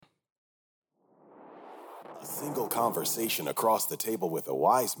A single conversation across the table with a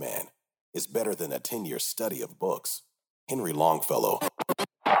wise man is better than a 10-year study of books. Henry Longfellow.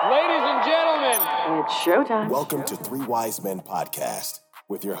 Ladies and gentlemen, it's showtime. Welcome to Three Wise Men Podcast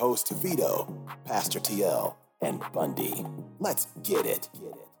with your hosts Vito, Pastor TL, and Bundy. Let's get it.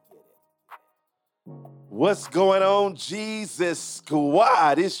 What's going on, Jesus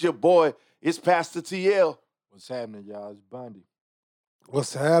Squad? It's your boy. It's Pastor TL. What's happening, y'all? It's Bundy.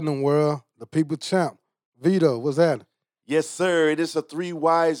 What's happening, world? The people champ. Vito, what's happening? Yes, sir. It is a Three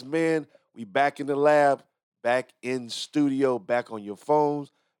Wise Men. We back in the lab, back in studio, back on your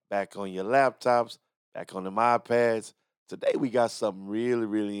phones, back on your laptops, back on them iPads. Today we got something really,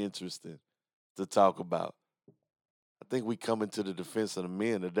 really interesting to talk about. I think we coming to the defense of the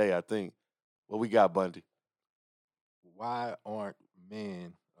men today, I think. What we got, Bundy? Why aren't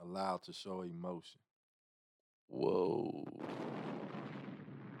men allowed to show emotion? Whoa.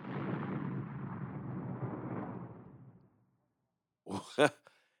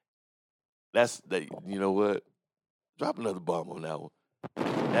 You know what? Drop another bomb on that one.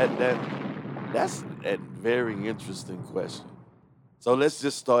 That's a very interesting question. So let's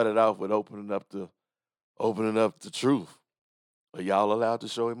just start it off with opening up the truth. Are y'all allowed to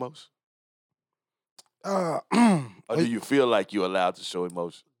show emotion? Or do you feel like you're allowed to show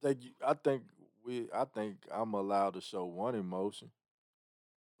emotion? I think I'm allowed to show one emotion.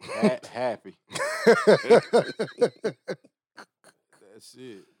 Happy. That's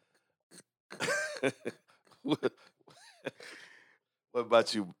it. What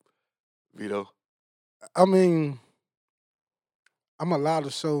about you, Vito? I mean, I'm allowed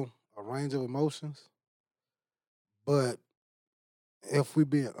to show a range of emotions, but if we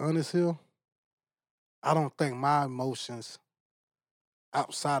being honest here, I don't think my emotions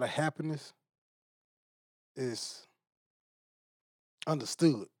outside of happiness is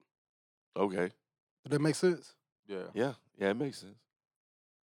understood. Okay. Does that make sense? Yeah, it makes sense.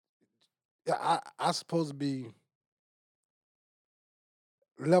 Yeah, I supposed to be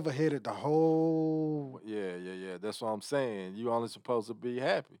level-headed the whole... Yeah. That's what I'm saying. You only supposed to be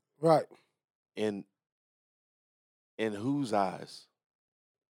happy. Right. In whose eyes?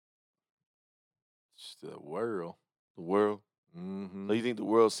 It's the world. The world? Mm-hmm. So you think the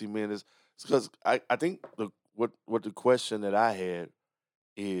world see men as... Because I think what the question that I had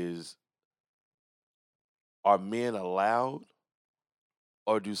is, are men allowed,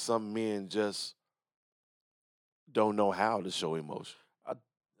 or do some men just don't know how to show emotion?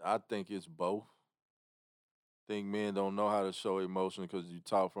 I think it's both. I think men don't know how to show emotion because you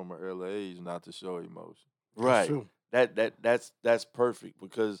taught from an early age not to show emotion. Right. True. That's perfect,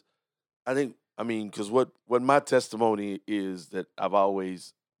 because because what my testimony is that I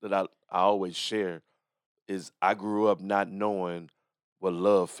always share is I grew up not knowing what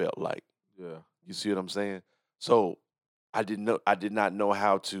love felt like. Yeah. You see what I'm saying? So I did not know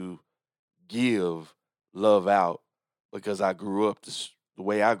how to give love out, because I grew up the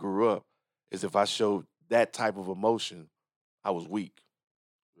way I grew up is if I showed that type of emotion, I was weak.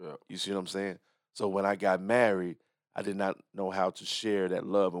 Yeah. You see what I'm saying? So when I got married, I did not know how to share that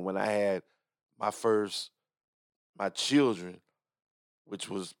love. And when I had my children, which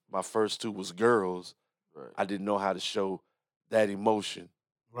was my first two was girls, Right. I didn't know how to show that emotion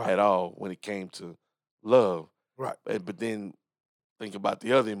Right. at all when it came to love. Right. But then think about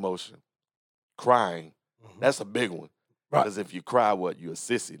the other emotion, crying. Mm-hmm. That's a big one. Right. Because if you cry, you're a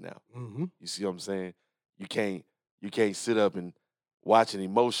sissy now. Mm-hmm. You see what I'm saying? You can't sit up and watch an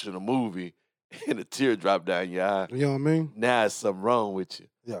emotional movie and a tear drop down your eye. You know what I mean? Now there's something wrong with you.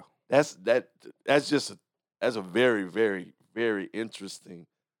 Yeah. That's a very, very, very interesting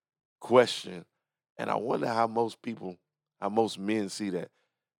question. And I wonder how most men see that.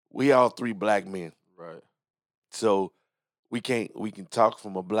 We all three black men. Right. So we can talk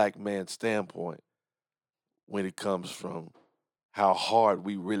from a black man's standpoint when it comes from how hard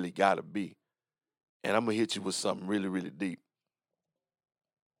we really gotta be. And I'm gonna hit you with something really, really deep.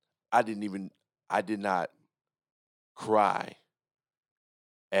 I did not cry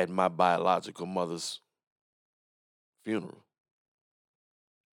at my biological mother's funeral.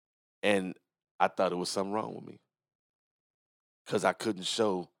 And I thought there was something wrong with me, because I couldn't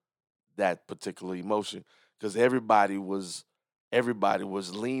show that particular emotion, because everybody was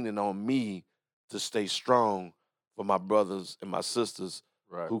leaning on me to stay strong for my brothers and my sisters,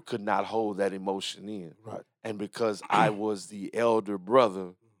 Right. who could not hold that emotion in. Right. And because I was the elder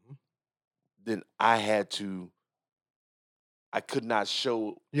brother, Mm-hmm. then I could not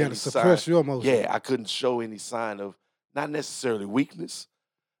show You had any to suppress sign. your emotion. Yeah, I couldn't show any sign of, not necessarily weakness,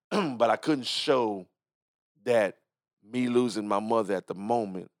 but I couldn't show that me losing my mother at the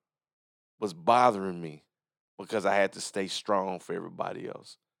moment was bothering me. because I had to stay strong for everybody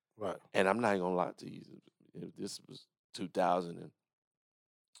else. Right. And I'm not gonna lie to you. This was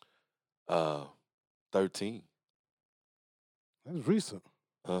 2013. That was recent.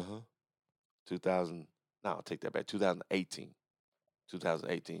 2000. No, I'll take that back. 2018.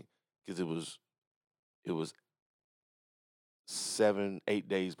 2018, because it was 7-8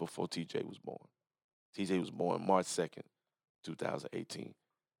 days before TJ was born. TJ was born March 2nd, 2018.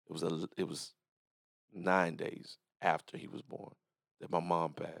 It was 9 days after he was born that my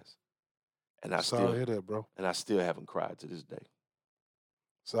mom passed, and Sorry to hear that, bro. I still haven't cried to this day.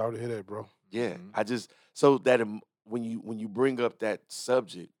 Sorry to hear that, bro. Yeah, I just so that when you bring up that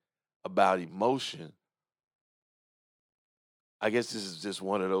subject about emotion, I guess this is just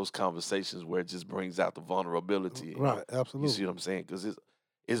one of those conversations where it just brings out the vulnerability. Right, absolutely. You see what I'm saying? Because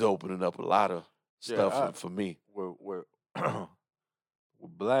it's opening up a lot of stuff for me. We're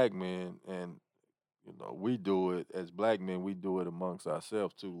black men, and we do it as black men. We do it amongst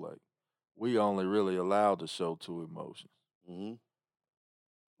ourselves too. Like, we only really allowed to show two emotions. Mm-hmm.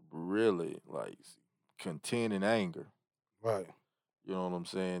 Really, like content and anger. Right. You know what I'm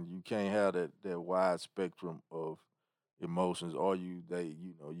saying? You can't have that wide spectrum of emotions, or you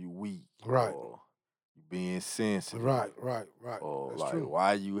weak, Right. or you being sensitive, Right. or That's like true.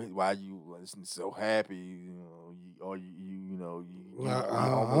 why you so happy, you homosexual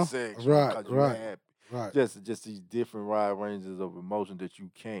because you're happy. Right. Just these different wide ranges of emotion that you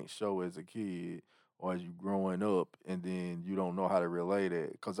can't show as a kid or as you growing up, and then you don't know how to relate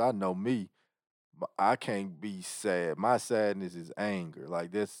it. Because I know me, I can't be sad. My sadness is anger. Like,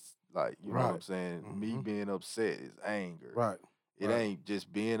 that's like, you know what I'm saying? Me being upset is anger. Right. It ain't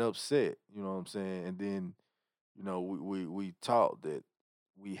just being upset. You know what I'm saying? And then, we taught that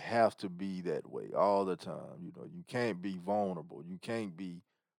we have to be that way all the time. You can't be vulnerable. You can't be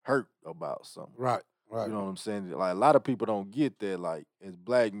hurt about something. Right. You know what I'm saying? Like, a lot of people don't get that. Like, as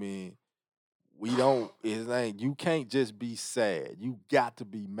black men, we don't. You can't just be sad. You got to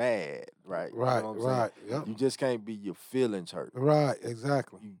be mad, right? Right. You know what I'm saying? Yep. You just can't be your feelings hurt. Right.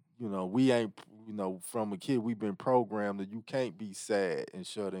 Exactly. We ain't. From a kid, we've been programmed that you can't be sad and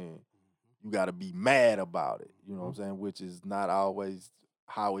shut in. You got to be mad about it. You know what I'm saying? Which is not always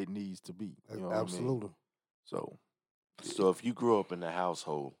how it needs to be. You know Absolutely. What I mean? So if you grew up in a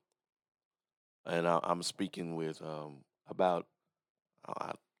household, and I'm speaking with about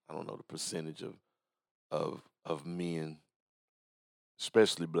I don't know the percentage of men,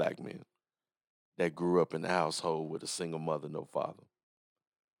 especially black men, that grew up in a household with a single mother, no father.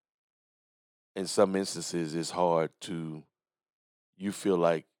 In some instances, it's hard you feel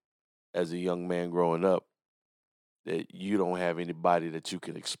like as a young man growing up that you don't have anybody that you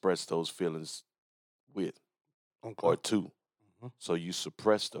can express those feelings with or to. So you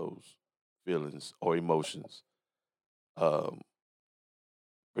suppress those feelings or emotions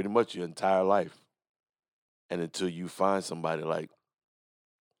pretty much your entire life. And until you find somebody like,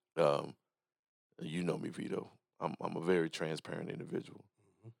 you know me, Vito. I'm a very transparent individual.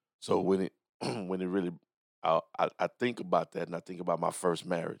 So when it when it really, I think about that, and I think about my first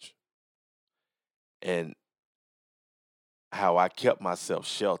marriage, and how I kept myself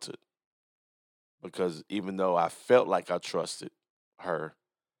sheltered, because even though I felt like I trusted her,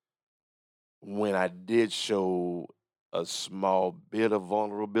 when I did show a small bit of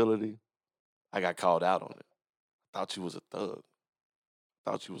vulnerability, I got called out on it. I thought you was a thug.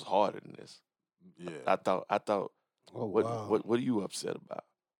 I thought you was harder than this. Yeah. I thought. Oh, what wow. what are you upset about?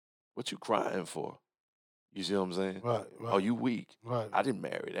 What you crying for? You see what I'm saying? Right. Oh, you weak. Right. I didn't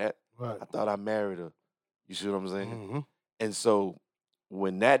marry that. Right. I thought I married her. You see what I'm saying? Mm-hmm. And so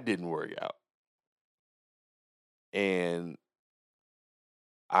when that didn't work out, and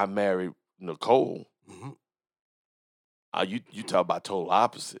I married Nicole, you talk about total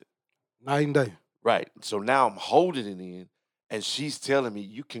opposite. Night and day. Right. So now I'm holding it in, and she's telling me,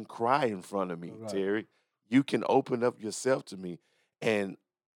 you can cry in front of me, Right. Terry. You can open up yourself to me. And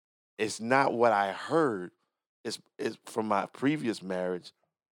it's not what I heard. It's from my previous marriage.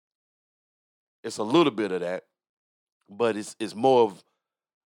 It's a little bit of that, but it's more of,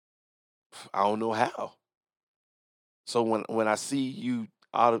 I don't know how. So when I see you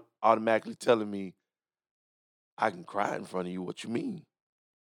automatically telling me I can cry in front of you, what you mean?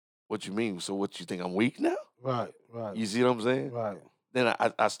 What you mean? So what, you think I'm weak now? Right. You see what I'm saying? Right. Then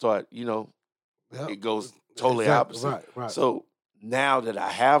I start, Yep. it goes totally Exactly. opposite. Right. So now that I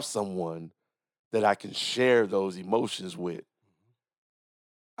have someone that I can share those emotions with,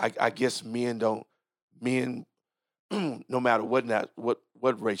 I guess men, no matter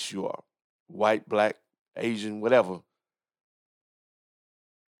what race you are, white, black, Asian, whatever,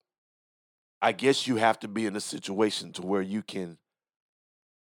 I guess you have to be in a situation to where you can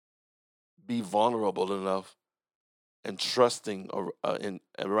be vulnerable enough and trusting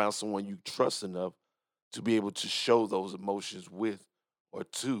around someone you trust enough to be able to show those emotions with or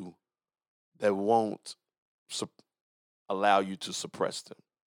to that won't allow you to suppress them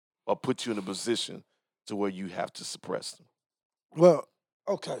or put you in a position to where you have to suppress them. Well,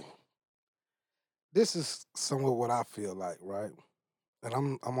 okay. This is somewhat what I feel like, right? And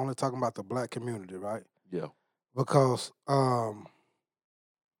I'm only talking about the black community, right? Yeah. Because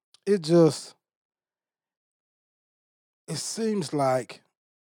it just it seems like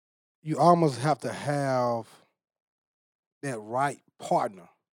you almost have to have that right partner,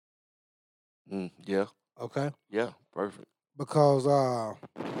 Yeah. okay? Yeah. Perfect. Because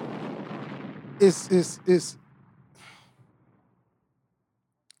it's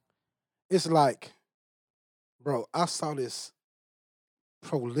it's like, bro, I saw this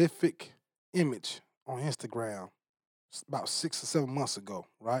prolific image on Instagram about 6 or 7 months ago,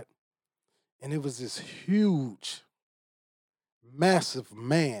 right? And it was this huge, massive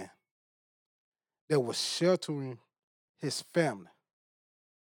man that was sheltering his family,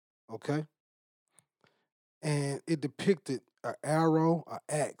 okay? And it depicted an arrow, an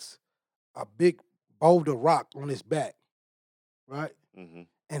axe, a big boulder rock on his back, right? Mm-hmm.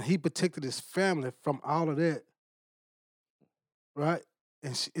 And he protected his family from all of that, right?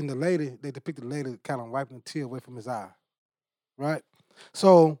 And the lady, they depicted the lady kind of wiping a tear away from his eye, right?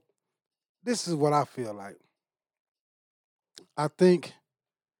 So this is what I feel like. I think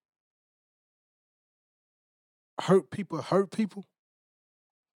hurt people,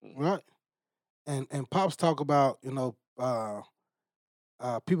 right? And pops talk about people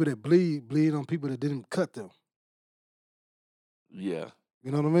that bleed on people that didn't cut them. Yeah.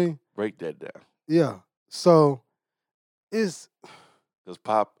 You know what I mean? Break that down. Yeah. So it's Because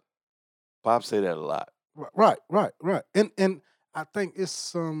Pop say that a lot. right. And I think it's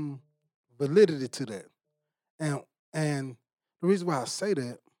some validity to that. And the reason why I say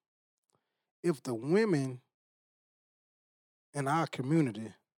that, if the women in our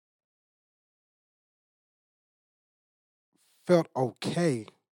community felt okay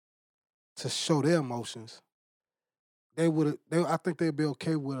to show their emotions, I think they'd be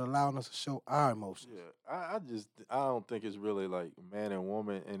okay with allowing us to show our emotions. Yeah, I don't think it's really like man and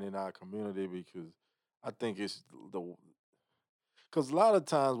woman and in our community because I think it's the because a lot of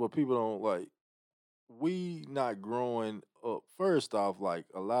times what people don't like we not growing up. First off, like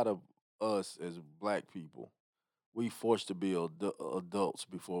a lot of us as black people, we forced to be adults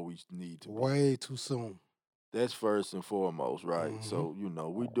before we need to be. Way too soon. That's first and foremost, right? Mhm. So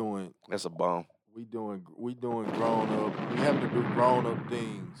we doing That's a bomb. we doing grown up. We having to do grown up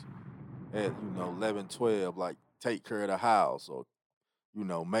things at 11, 12, like take care of the house or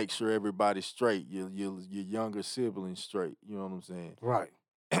make sure everybody's straight. Your younger siblings straight. You know what I'm saying? Right.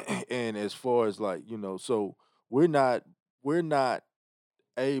 And as far as like so we're not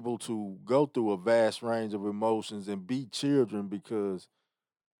able to go through a vast range of emotions and be children because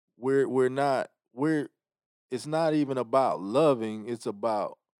we're not we're it's not even about loving, it's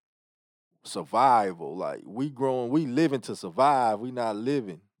about survival. Like we living to survive, we not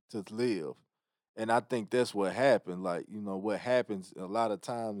living to live. And I think that's what happened. Like, what happens a lot of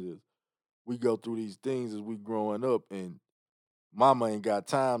times is we go through these things as we growing up and mama ain't got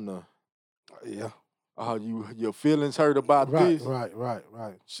time to Yeah. your feelings hurt about this. Right.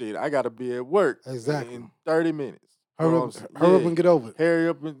 Shit, I gotta be at work Exactly. in 30 minutes. You know Hurry what I'm up, saying? hurry up Yeah. and get over it. Hurry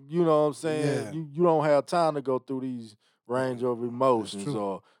up and you know what I'm saying? Yeah. You don't have time to go through these range of emotions true.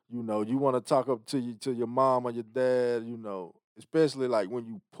 or you want to talk up to your mom or your dad, especially like when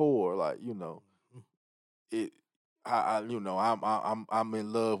you poor, like, it I'm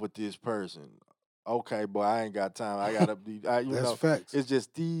in love with this person. Okay, boy, I ain't got time. I gotta be That's facts. it's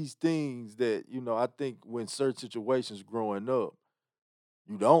just these things that, I think when certain situations growing up,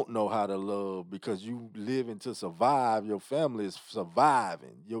 you don't know how to love because you living to survive. Your family is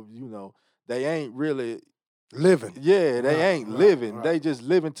surviving. They ain't really Living. yeah, they ain't living. Right. They just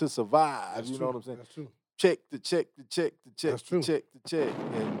living to survive. That's you true. know what I'm saying? That's true. Check the check, the check, the check, That's the true. check, the check,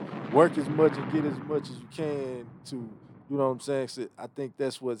 and work as much and get as much as you can to, you know what I'm saying? So I think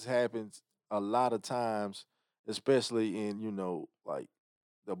that's what happens a lot of times, especially in, like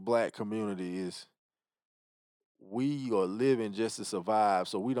the black community is we are living just to survive,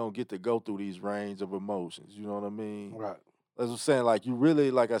 so we don't get to go through these range of emotions. You know what I mean? Right. As I'm saying, like you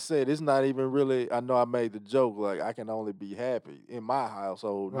really, like I said, it's not even really. I know I made the joke, like I can only be happy in my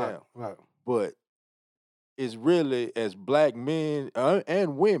household now, Right. but it's really as black men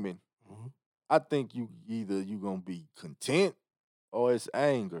and women. Mhm. I think you gonna be content or it's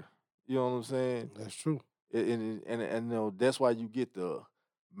anger. You know what I'm saying? That's true. And you know, that's why you get the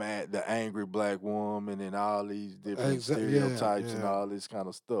angry black woman and all these different stereotypes and all this kind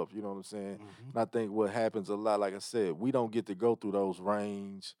of stuff. You know what I'm saying? Mm-hmm. And I think what happens a lot, like I said, we don't get to go through those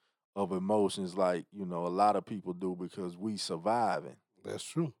range of emotions like, you know, a lot of people do because we surviving. That's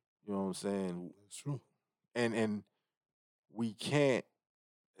true. You know what I'm saying? That's true. And we can't,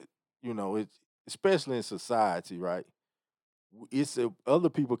 you know, it's especially in society, right? It's other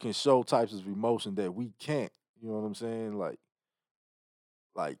people can show types of emotion that we can't. You know what I'm saying? Like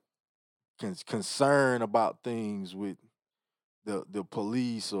concern about things with the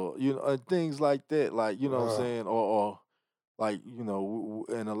police or you know things like that. Like you know what I'm saying, or like you know,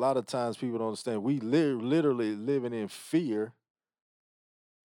 and a lot of times people don't understand. We literally living in fear.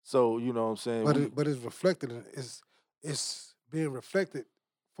 So you know what I'm saying. But it's reflected. It's being reflected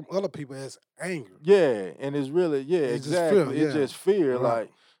from other people as anger. Yeah, and it's really It's exactly. just fear, It's just fear, Right.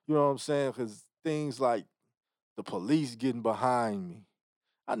 like you know what I'm saying, because things like the police getting behind me.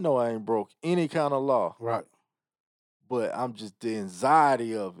 I know I ain't broke any kind of law, Right. but I'm just the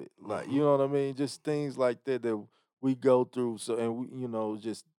anxiety of it, like you know what I mean. Just things like that we go through. So and we, you know,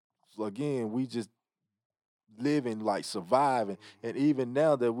 just again, we just living like surviving, and even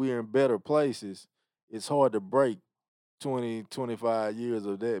now that we're in better places, it's hard to break 20, 25 years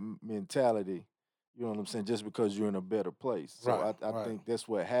of that mentality. You know what I'm saying? Just because you're in a better place. So Right, I right. think that's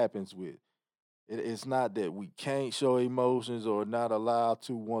what happens with it. It's not that we can't show emotions or not allowed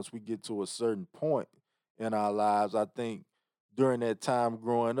to once we get to a certain point in our lives. I think during that time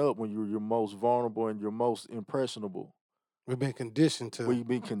growing up when you're most vulnerable and you're most impressionable, We've been conditioned to. we've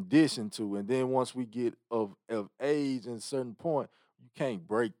been conditioned to. And then once we get of age and a certain point, you can't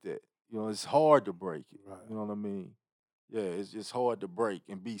break that. You know, it's hard to break it. Right. You know what I mean? Yeah, it's hard to break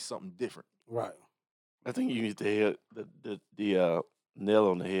and be something different. Right. I think you hit the nail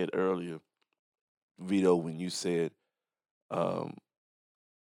on the head earlier, Vito, when you said um,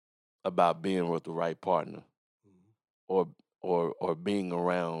 about being with the right partner or or being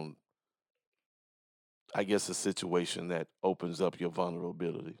around, I guess, a situation that opens up your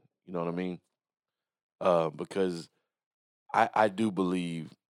vulnerability. You know what I mean? Because I do believe,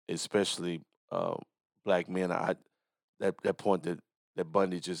 especially black men, that point that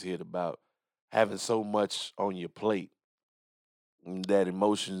Bundy just hit about having so much on your plate that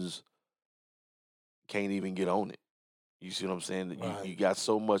emotions can't even get on it. You see what I'm saying? That you Right. got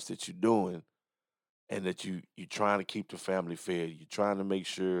so much that you're doing, and that you're trying to keep the family fed. You're trying to make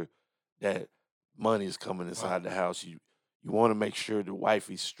sure that money is coming inside the house. You want to make sure the wife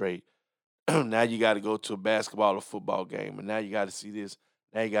is straight. Now you got to go to a basketball or football game, and now you got to see this.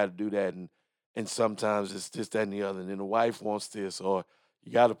 Now you got to do that, and sometimes it's this, that, and the other. And then the wife wants this, or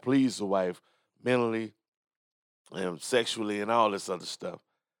you got to please the wife mentally and sexually and all this other stuff.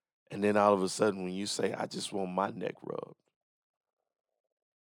 And then all of a sudden, when you say, "I just want my neck rubbed,"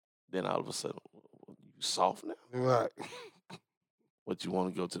 then all of a sudden, you soft now. Right. What, you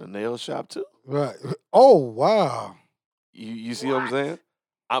want to go to the nail shop too? Right. Oh wow. You see what I'm saying?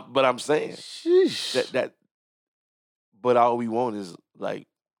 But I'm saying Sheesh. that. But all we want is like,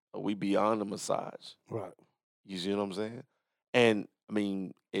 are we beyond the massage? Right. You see what I'm saying? And I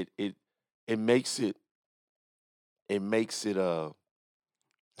mean, it makes it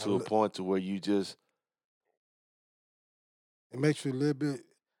to a point to where you just It makes you a little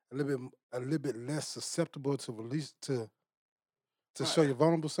bit less susceptible to release to show your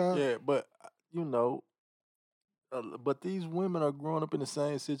vulnerable side. Yeah, but you know, but these women are growing up in the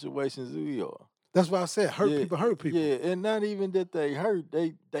same situations we are. That's why I said people hurt people. Yeah, and not even that they hurt,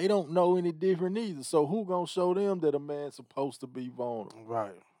 they don't know any different either. So who gonna show them that a man's supposed to be vulnerable?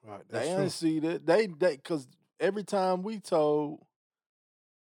 Right, right. That's They true. ain't see that. They because every time we told,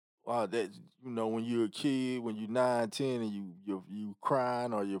 wow, that you know when you're a kid, when you're 9, 10, and you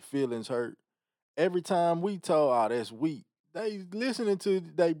crying or your feelings hurt, every time we told, oh, that's weak. They listening to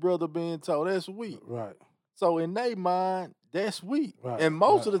their brother being told that's weak. Right. So in their mind, that's weak. Right, And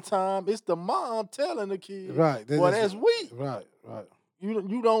most of right. the time, it's the mom telling the kid, Right. "Boy, that's weak. Right, right. You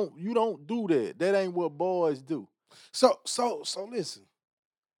don't do that. That ain't what boys do." So listen.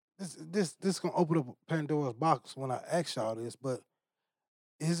 This gonna open up Pandora's box when I ask y'all this, but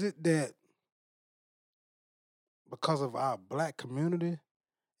is it that because of our black community,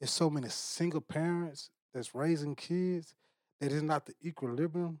 there's so many single parents that's raising kids that it's not the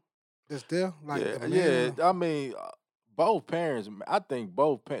equilibrium that's there? Like yeah, the man, I mean, both parents. I think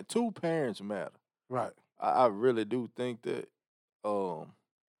two parents matter. right, I really do think that.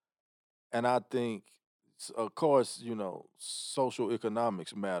 And I think, of course, you know, social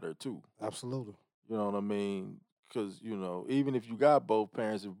economics matter too. absolutely. You know what I mean? Because, even if you got both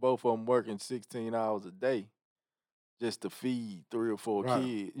parents, if both of them working 16 hours a day just to feed 3 or 4 Right.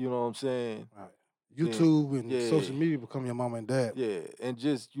 kids, you know what I'm saying? Right. Then, YouTube and yeah, social media become your mom and dad. yeah. And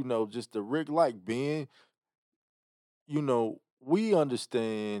just, just the Rick like being, we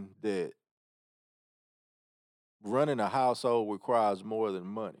understand that running a household requires more than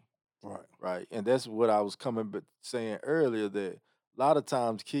money. Right. Right. And that's what I was saying earlier, that a lot of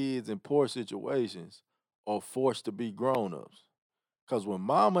times kids in poor situations are forced to be grown-ups. Cause when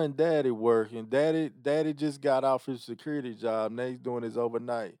mama and daddy work, and daddy just got off his security job and he's doing his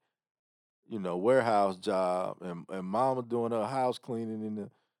overnight, warehouse job, and mama doing her house cleaning in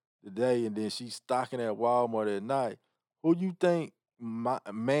the day, and then she's stocking at Walmart at night. Who you think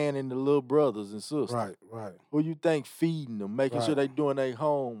man and the little brothers and sisters? Right. Right. Who you think feeding them, making sure Right. they doing their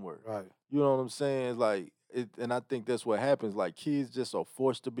homework? Right. You know what I'm saying? It's like and I think that's what happens. Like kids just are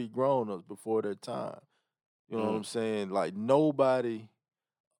forced to be grown-ups before their time. You know what I'm saying? Like nobody,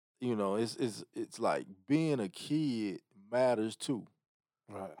 it's like being a kid matters too.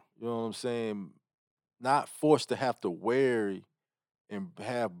 Right. You know what I'm saying? Not forced to have to worry and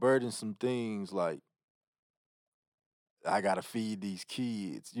have burdensome things like I gotta feed these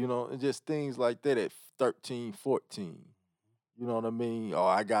kids, and just things like that at 13, 14. You know what I mean? Or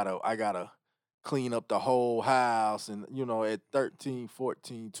I gotta clean up the whole house, and at 13,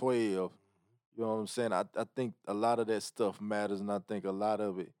 14, 12. You know what I'm saying? I think a lot of that stuff matters, and I think a lot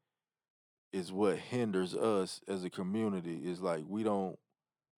of it is what hinders us as a community. Is like we don't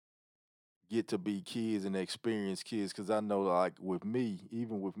get to be kids and experience kids. Because I know, like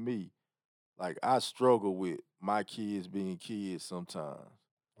even with me, like I struggle with my kids being kids sometimes.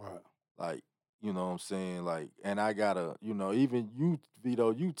 Right. Like, you know what I'm saying? Like, and I gotta, even you,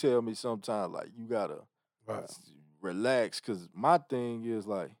 Vito, you tell me sometimes, like, you gotta Right. relax. Cause my thing is,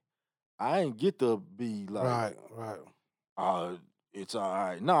 like, I ain't get to be like, Right. Right. it's all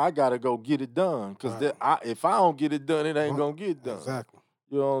right. No, I gotta go get it done. Cause Right. if I don't get it done, it ain't gonna get done. Exactly.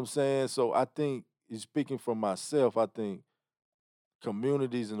 You know what I'm saying? So I think, speaking from myself, I think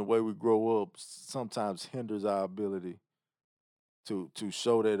communities and the way we grow up sometimes hinders our ability to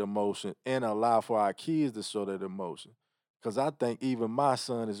show that emotion and allow for our kids to show that emotion. Cause I think even my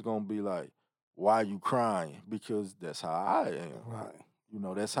son is gonna be like, "Why you crying?" Because that's how I am.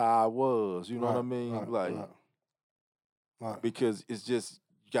 Right. That's how I was. You know what I Right. mean? Right. Like, Right. Right. because it's just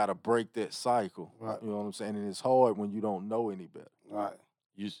you gotta break that cycle. Right. You know what I'm saying? And it's hard when you don't know any better. Right.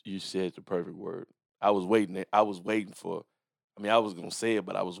 You said the perfect word. I was waiting. I was waiting for. I mean, I was gonna say it,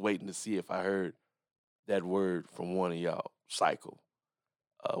 but I was waiting to see if I heard that word from one of y'all. Cycle.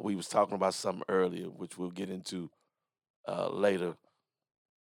 We was talking about something earlier, which we'll get into later.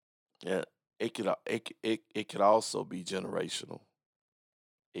 Yeah, it could also be generational.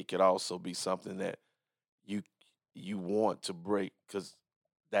 It could also be something that you you want to break because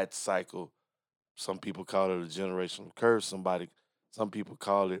that cycle. Some people call it a generational curse. Some people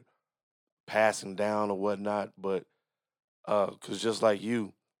call it passing down or whatnot. But because just like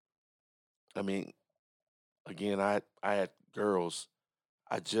you, I mean, again, I had girls.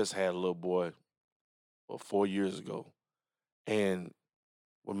 I just had a little boy 4 years ago, and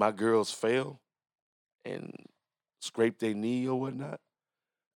when my girls fail and scrape their knee or whatnot,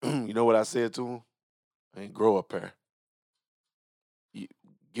 you know what I said to them? I ain't grow up here. You,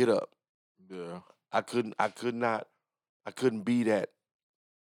 get up. Yeah. I couldn't be that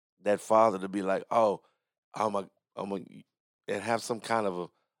father to be like, oh, I'm a, and have some kind of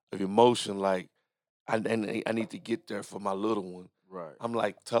emotion like, I need to get there for my little one. Right. I'm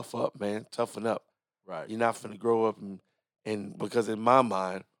like, tough up, man, toughen up. Right. You're not finna grow up and because in my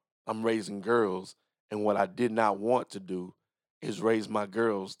mind, I'm raising girls, and what I did not want to do is raise my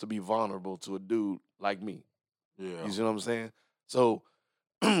girls to be vulnerable to a dude like me. Yeah. You see what I'm saying? So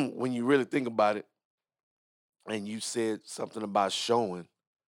when you really think about it, and you said something about showing,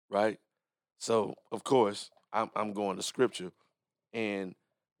 right? So of course, I'm going to scripture, and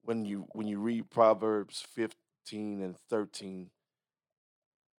when you read Proverbs 15 and 13,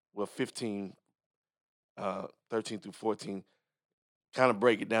 well 15, 13 through 14, kind of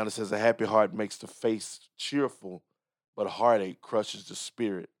break it down. It says a happy heart makes the face cheerful, but a heartache crushes the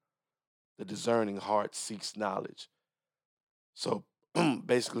spirit. The discerning heart seeks knowledge. So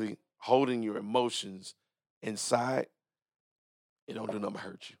basically, holding your emotions inside, it don't do nothing but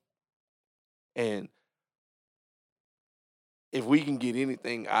hurt you. And if we can get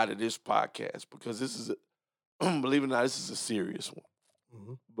anything out of this podcast, because this is, believe it or not, this is a serious one.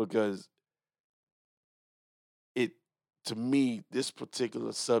 Mm-hmm. Because it, to me, this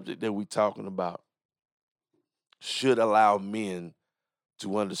particular subject that we're talking about should allow men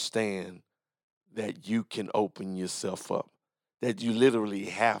to understand that you can open yourself up, that you literally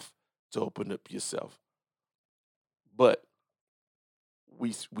have to open up yourself. But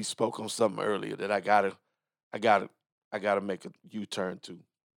we spoke on something earlier that I gotta make a U-turn to.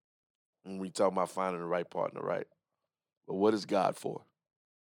 When we talk about finding the right partner, right? But what is God for?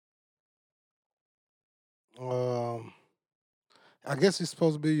 I guess he's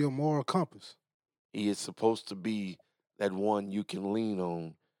supposed to be your moral compass. He is supposed to be that one you can lean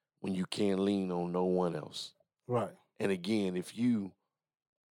on when you can't lean on no one else. Right. And again, if you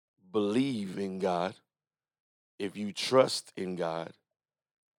believe in God, if you trust in God,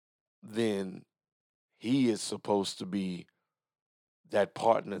 then he is supposed to be that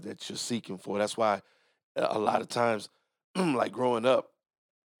partner that you're seeking for. That's why a lot of times, like growing up,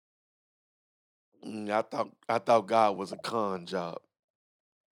 I thought God was a con job.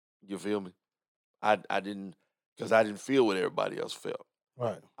 You feel me? I didn't, because I didn't feel what everybody else felt.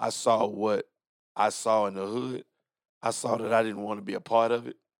 Right. I saw what I saw in the hood. I saw that I didn't want to be a part of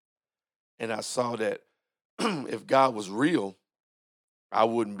it, and I saw that if God was real, I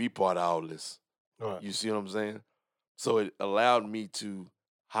wouldn't be part of all this. Right. You see what I'm saying? So it allowed me to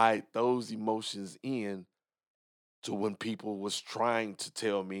hide those emotions in to when people was trying to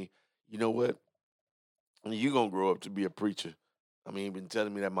tell me, you know what, you're going to grow up to be a preacher. I mean, been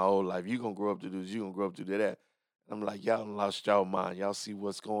telling me that my whole life. You're going to grow up to do this. You're going to grow up to do that. I'm like, y'all done lost y'all mind. Y'all see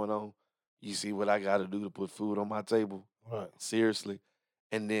what's going on? You see what I got to do to put food on my table? Right. Seriously.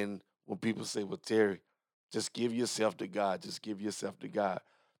 And then when people say, well, Terry, just give yourself to God. Just give yourself to God.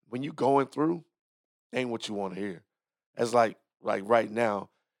 When you going through, ain't what you want to hear. That's like right now,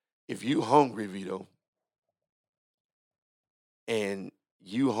 if you hungry, Vito, and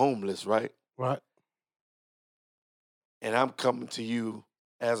you homeless, right? Right. And I'm coming to you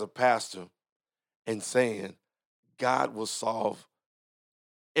as a pastor and saying, God will solve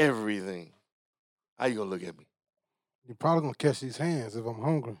everything. How you gonna look at me? You're probably gonna catch these hands if I'm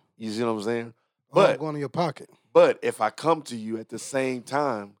hungry. You see what I'm saying? Or I'm But going in your pocket. but if I come to you at the same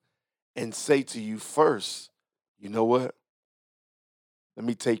time and say to you first, you know what? Let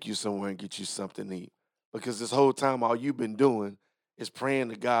me take you somewhere and get you something to eat. Because this whole time, all you've been doing is praying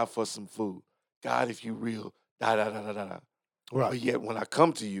to God for some food. God, if you real, da da da da da. Right. But yet when I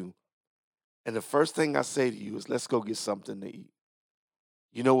come to you, and the first thing I say to you is, let's go get something to eat.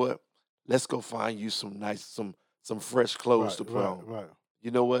 You know what? Let's go find you some nice, some fresh clothes to put on. Right.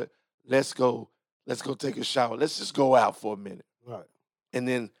 You know what? Let's go take a shower. Let's just go out for a minute. Right. And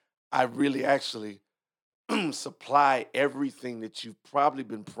then I really actually supply everything that you've probably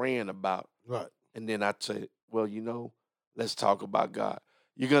been praying about. Right. And then I tell you, well, you know, let's talk about God.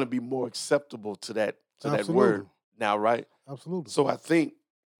 You're gonna be more acceptable to that word now, right? Absolutely. So I think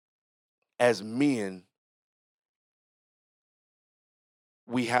as men,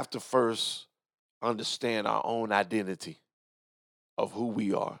 we have to first understand our own identity of who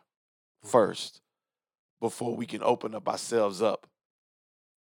we are first before we can open up ourselves up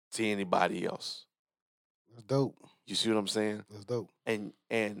to anybody else. That's dope. You see what I'm saying? That's dope. And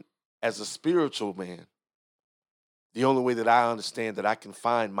as a spiritual man, the only way that I understand that I can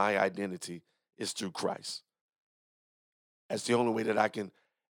find my identity is through Christ. That's the only way that I can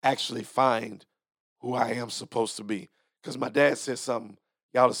actually find who I am supposed to be. Because my dad said something,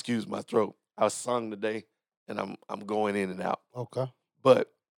 y'all excuse my throat. I was sung today and I'm going in and out. Okay. But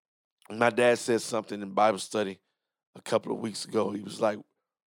my dad said something in Bible study a couple of weeks ago. He was like,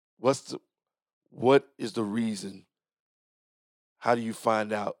 what is the reason? How do you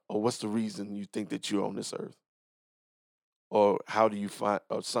find out? Or what's the reason you think that you're on this earth? Or how do you find,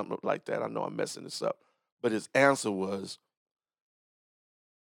 or something like that. I know I'm messing this up. But his answer was,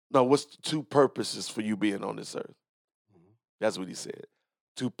 no, what's the two purposes for you being on this earth? Mhm. That's what he said.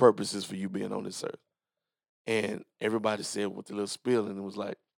 Two purposes for you being on this earth. And everybody said with the little spiel, and it was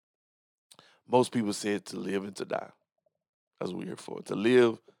like, most people said to live and to die. That's what we're here for. To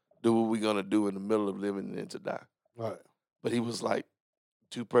live, do what we're going to do in the middle of living, and then to die. Right. But he was like,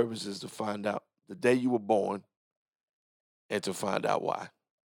 two purposes to find out the day you were born and to find out why.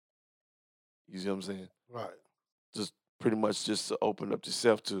 You see what I'm saying? Right. Just pretty much just to open up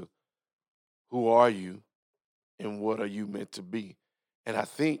yourself to who are you and what are you meant to be. And I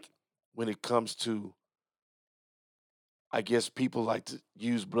think when it comes to, I guess people like to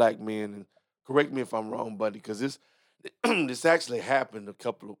use black men, and correct me if I'm wrong, buddy, because this this actually happened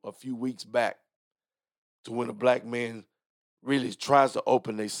a few weeks back, to when a black man really tries to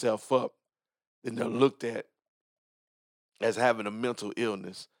open themselves up, then they're looked at as having a mental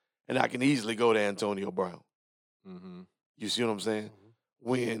illness. And I can easily go to Antonio Brown. Mm-hmm. You see what I'm saying? Mhm.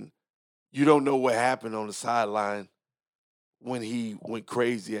 When you don't know what happened on the sideline when he went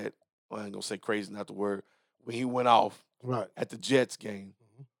crazy I ain't gonna say crazy, not the word, when he went off Right. at the Jets game.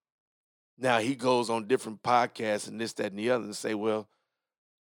 Now he goes on different podcasts and this, that, and the other and say, well,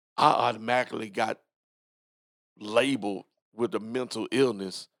 I automatically got labeled with a mental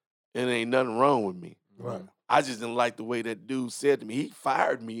illness and ain't nothing wrong with me. Right. I just didn't like the way that dude said to me. He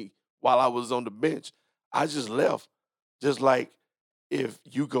fired me while I was on the bench. I just left. Just like if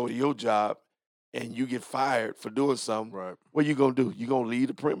you go to your job and you get fired for doing something, Right. what you gonna do? You gonna leave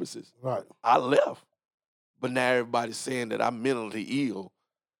the premises. Right. I left. But now everybody's saying that I'm mentally ill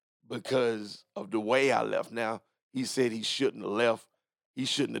because of the way I left. Now, he said he shouldn't have left. He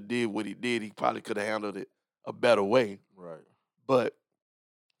shouldn't have did what he did. He probably could have handled it a better way. Right. But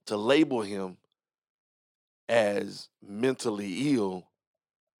to label him as mentally ill,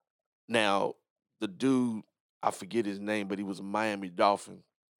 now, the dude, I forget his name, but he was a Miami Dolphin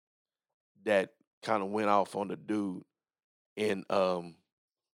that kind of went off on the dude in the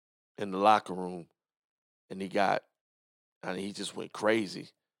locker room, and he just went crazy.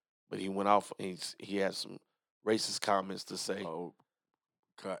 But he went off and he had some racist comments to say. Oh,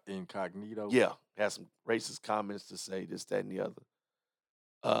 incognito. Yeah, had some racist comments to say, this, that, and the other.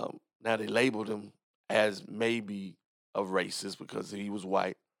 Now they labeled him as maybe a racist because he was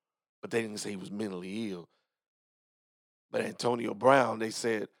white, but they didn't say he was mentally ill. But Antonio Brown, they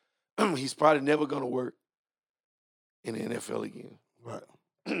said he's probably never going to work in the NFL again.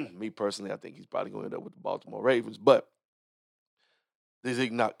 Right. Me personally, I think he's probably going to end up with the Baltimore Ravens. But this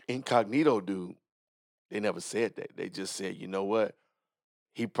incognito dude, they never said that. They just said, you know what?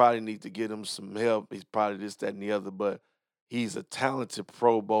 He probably needs to get him some help. He's probably this, that, and the other, but he's a talented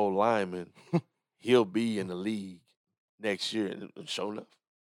Pro Bowl lineman. He'll be in the league next year. And sure enough,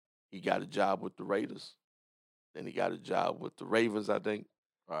 he got a job with the Raiders. Then he got a job with the Ravens, I think.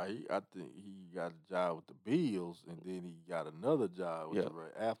 I think he got a job with the Bills, and then he got another job with the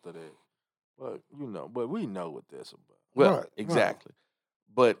after that. But but we know what that's about. Well, Right, exactly.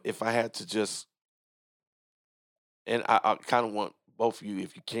 But if I had to just, and I kind of want both of you,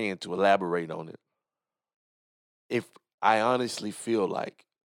 if you can, to elaborate on it. If I honestly feel like,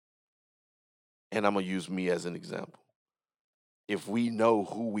 and I'm going to use me as an example, if we know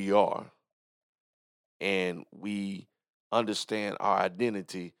who we are and we understand our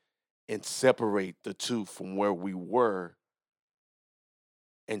identity and separate the two from where we were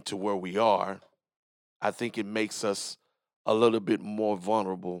and to where we are, I think it makes us a little bit more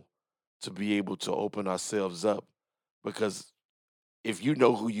vulnerable to be able to open ourselves up. Because if you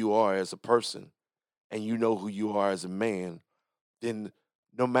know who you are as a person and you know who you are as a man, then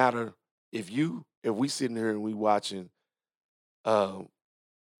no matter if we sitting here and we watching,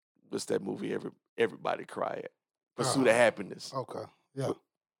 what's that movie everybody cry at? Pursuit of Happiness. Okay. Yeah.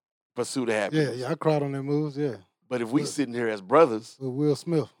 Pursuit of Happiness. Yeah. I cried on that movies. Yeah. But if we sitting here as brothers, With Will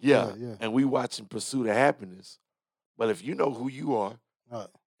Smith. yeah, Yeah. and we watching Pursuit of Happiness, but if you know who you are, Right.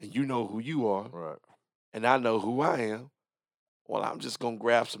 and you know who you are, Right. and I know who I am, well, I'm just gonna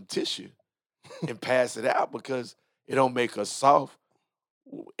grab some tissue and pass it out because it don't make us soft.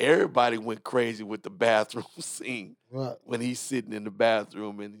 Everybody went crazy with the bathroom scene Right. when he's sitting in the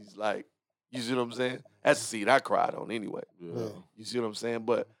bathroom and he's like, you see what I'm saying? That's the scene I cried on anyway. Yeah. You see what I'm saying?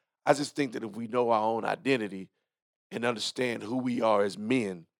 But I just think that if we know our own identity and understand who we are as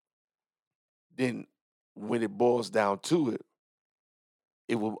men, then when it boils down to it,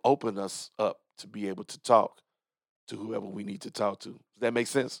 it will open us up to be able to talk to whoever we need to talk to. Does that make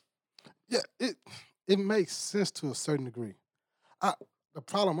sense? Yeah. It makes sense to a certain degree. The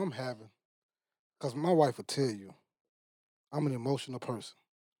problem I'm having, because my wife will tell you, I'm an emotional person.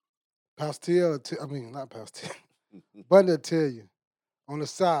 Pastel, not Pastel. Bundy will tell you on the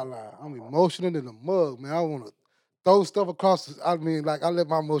sideline, I'm emotional in the mug, man. I want to throw stuff across. I let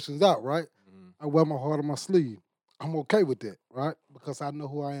my emotions out, right? Mm-hmm. I wear my heart on my sleeve. I'm okay with that, right? Because I know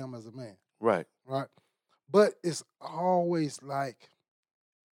who I am as a man, Right. right? But it's always like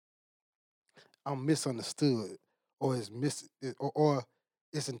I'm misunderstood, or or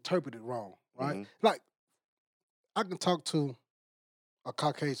it's interpreted wrong, right? Mhm. Like I can talk to a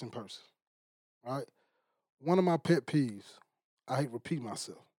Caucasian person, right? One of my pet peeves, I hate to repeat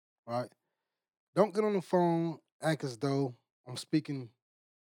myself, right? Don't get on the phone act as though I'm speaking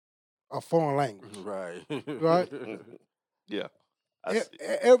a foreign language. Right. Right? Yeah. I see.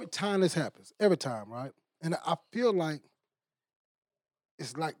 Every time this happens, every time, right? And I feel like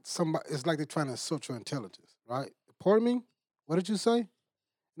it's like they're trying to insult your intelligence, right? Pardon me? What did you say?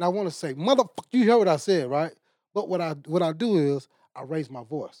 And I want to say, motherfucker, you hear what I said, right? But what I do is I raise my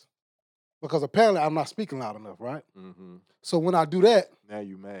voice. Because apparently I'm not speaking loud enough, right? Mm-hmm. So when I do that, Now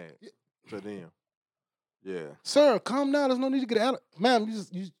you mad to them. Yeah. sir, calm down. There's no need to get out of. Ma'am,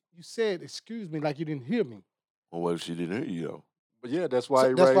 you said excuse me like you didn't hear me. Well, what if she didn't hear you though? But yeah, that's why So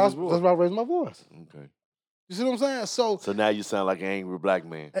he that's raised why his voice. that's why I raised my voice. Okay. You see what I'm saying? So now you sound like an angry black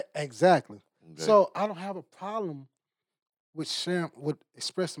man. Exactly. Okay. So I don't have a problem with sharing, with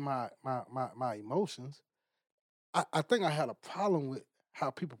expressing my emotions. I think I had a problem with how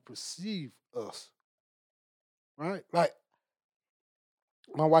people perceive us. Right? Like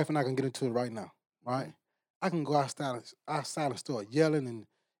my wife and I can get into it right now. Right? I can go outside and start yelling and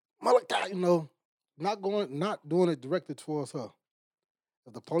mother God, not doing it directly towards her.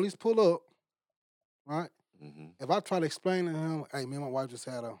 If the police pull up, right? Mm-hmm. If I try to explain to him, hey, me and my wife just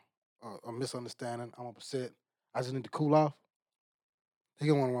had a misunderstanding. I'm upset. I just need to cool off. He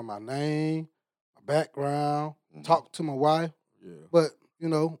gonna want to know my name, my background, talk to my wife. Yeah. But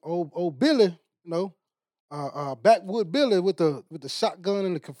old Billy, backwood Billy with the shotgun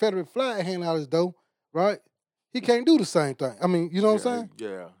and the Confederate flag hanging out his door, right? He can't do the same thing. I mean, you know what I'm saying?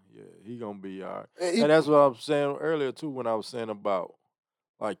 Yeah. He gonna be all right. He- And that's what I was saying earlier too when I was saying about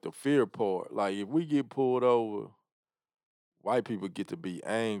like the fear part. Like if we get pulled over, white people get to be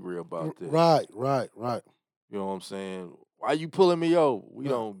angry about that. Right. You know what I'm saying? Why you pulling me over? We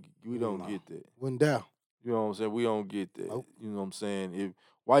No. don't get that. Wouldn't doubt. You know what I'm saying? We don't get that. Nope. You know what I'm saying? If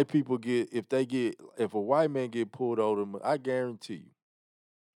white people if a white man get pulled over, I guarantee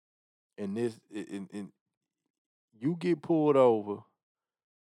you, in you get pulled over,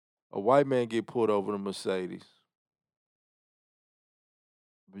 a white man get pulled over in a Mercedes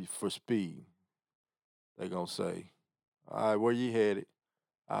for speed, they gonna say, all right, where you headed?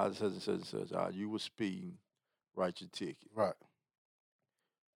 Such and such and such. All right, you was speeding, write your ticket. Right.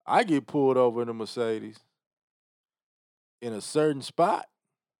 I get pulled over in a Mercedes in a certain spot.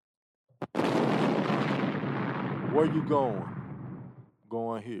 Where you going?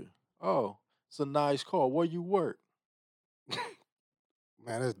 Going here. Oh, it's a nice car. Where you work?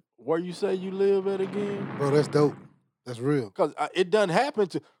 Man, Where you say you live at again? bro, that's dope. That's real. Because it doesn't happen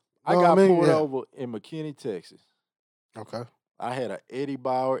to. I No, got I mean, pulled yeah. over in McKinney, Texas. Okay. I had an Eddie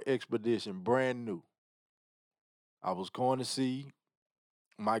Bauer Expedition, brand new. I was going to see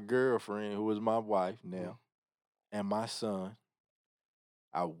my girlfriend, who is my wife now, and my son.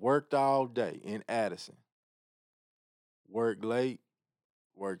 I worked all day in Addison. Worked late,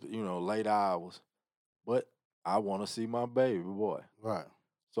 late hours. But I want to see my baby boy. Right.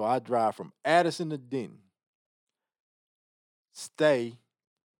 So I drive from Addison to Denton. Stay.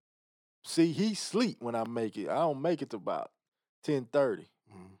 See, he sleep when I make it. I don't make it to about 10:30.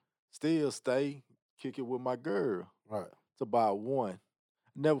 Still stay, kick it with my girl. Right. It's about 1.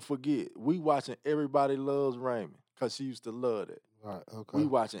 Never forget, we watching Everybody Loves Raymond because she used to love that. Right. Okay. We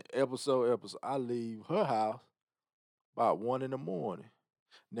watching episode. I leave her house about 1 in the morning.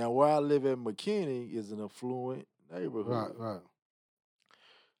 Now, where I live at McKinney is an affluent neighborhood. Right.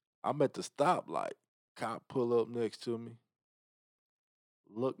 I'm at the stoplight. Cop pull up next to me,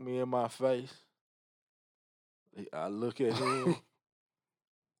 look me in my face. I look at him.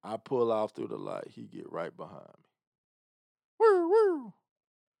 I pull off through the light. He get right behind me. Woo.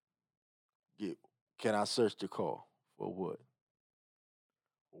 Can I search the car? For what?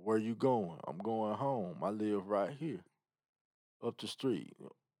 Where you going? I'm going home. I live right here. Up the street.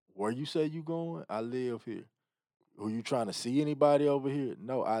 Where you say you going? I live here. Were you trying to see anybody over here?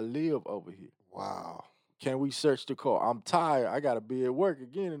 No, I live over here. Wow. Can we search the car? I'm tired. I got to be at work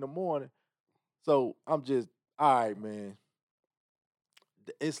again in the morning. So I'm just, all right, man.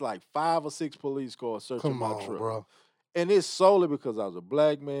 It's like 5 or 6 police cars searching my truck. Bro. And it's solely because I was a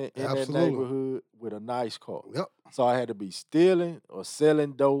black man in Absolutely. that neighborhood with a nice car. Yep. So I had to be stealing or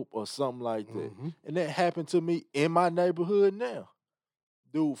selling dope or something like that. And that happened to me in my neighborhood now.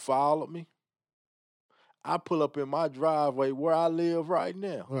 Dude followed me. I pull up in my driveway where I live right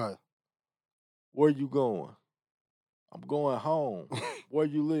now. Right. Where you going? I'm going home. Where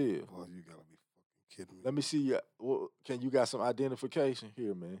you live? Oh, you gotta be fucking kidding me. Let me see. Can you got some identification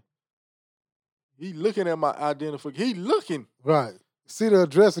here, man? He looking at my identification. He looking. Right. See the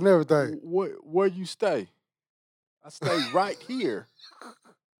address and everything. Where you stay? I stay right here.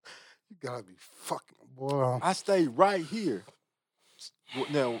 You gotta be fucking boy. I stay right here.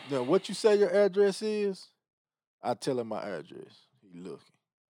 Now, what you say your address is? I tell him my address. He looking.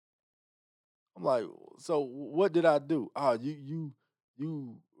 I'm like, so what did I do? Oh, you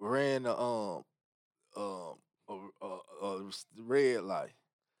ran a red light,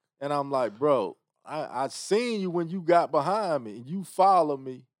 and I'm like, bro, I seen you when you got behind me, and you followed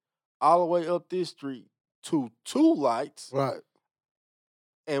me all the way up this street to 2 lights, Right.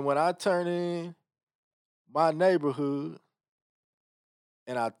 and when I turn in my neighborhood.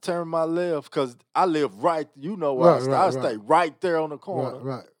 And I turn my left because I live right, where I stay. I stay right there on the corner.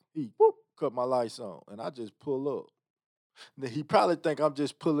 Right. he whoop, cut my lights on, and I just pull up. Then he probably think I'm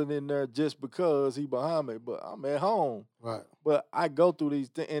just pulling in there just because he behind me, but I'm at home. Right. But I go through these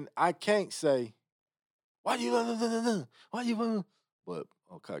things, and I can't say, why you, but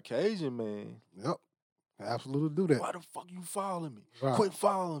a Caucasian man, Yep. Absolutely do that. why the fuck you following me? Right. Quit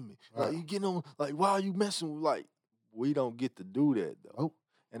following me. Right. Like, you getting on, like, why are you messing with, like, we don't get to do that, though. Nope.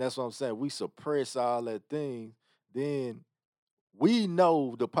 And that's what I'm saying. We suppress all that thing, then we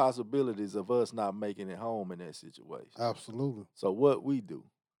know the possibilities of us not making it home in that situation. Absolutely. So what we do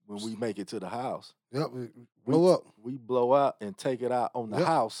when we make it to the house, Yep. Blow up. we blow out and take it out on the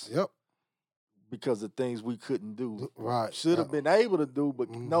house Yep. because of things we couldn't do. Right. Should have been able to do, but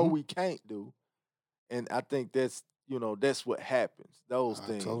no, Mhm. we can't do. And I think that's, that's what happens. Those I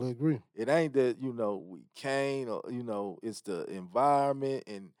things. totally agree. It ain't that, we can't, or, it's the environment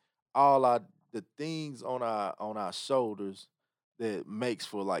and all the things on our shoulders that makes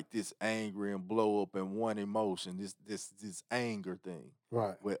for like this angry and blow up in one emotion, this anger thing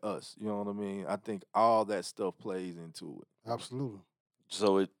Right. with us. You know what I mean? I think all that stuff plays into it. Absolutely.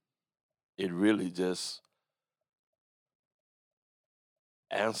 So it really just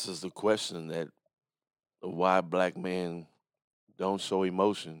answers the question that why black men don't show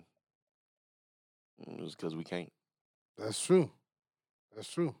emotion. It's because we can't. That's true.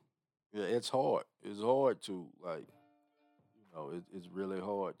 That's true. Yeah, it's hard. It's hard to like, it's really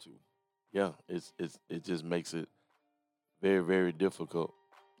hard to. Yeah, it just makes it very, very difficult.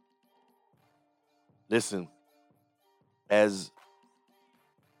 Listen, as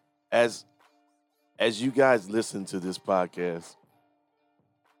you guys listen to this podcast,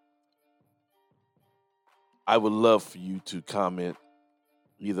 I would love for you to comment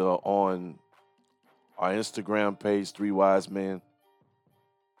either on our Instagram page, 3 Wise Men,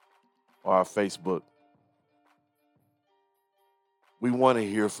 or our Facebook. We want to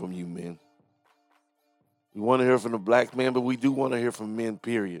hear from you, men. We want to hear from the black men, but we do want to hear from men,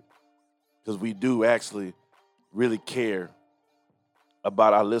 period. Because we do actually really care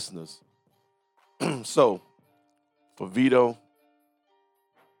about our listeners. So, for Vito,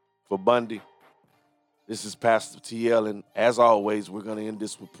 for Bundy, this is Pastor TL, and as always, we're going to end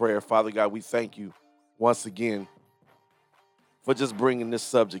this with prayer. Father God, we thank you once again for just bringing this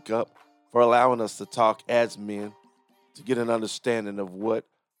subject up, for allowing us to talk as men, to get an understanding of what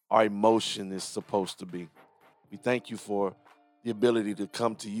our emotion is supposed to be. We thank you for the ability to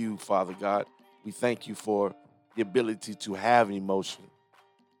come to you, Father God. We thank you for the ability to have emotion.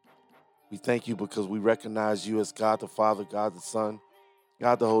 We thank you because we recognize you as God the Father, God the Son,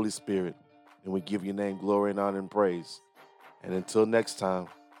 God the Holy Spirit, and we give your name glory and honor and praise. And until next time,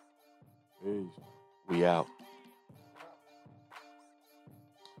 Peace. we out.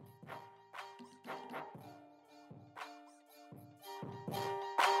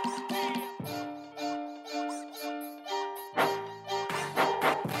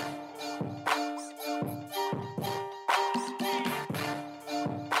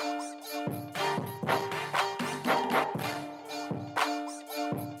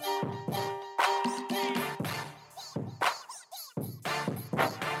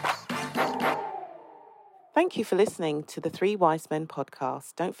 Thank you for listening to the 3 Wise Men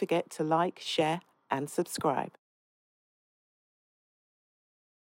podcast. Don't forget to like, share, and subscribe.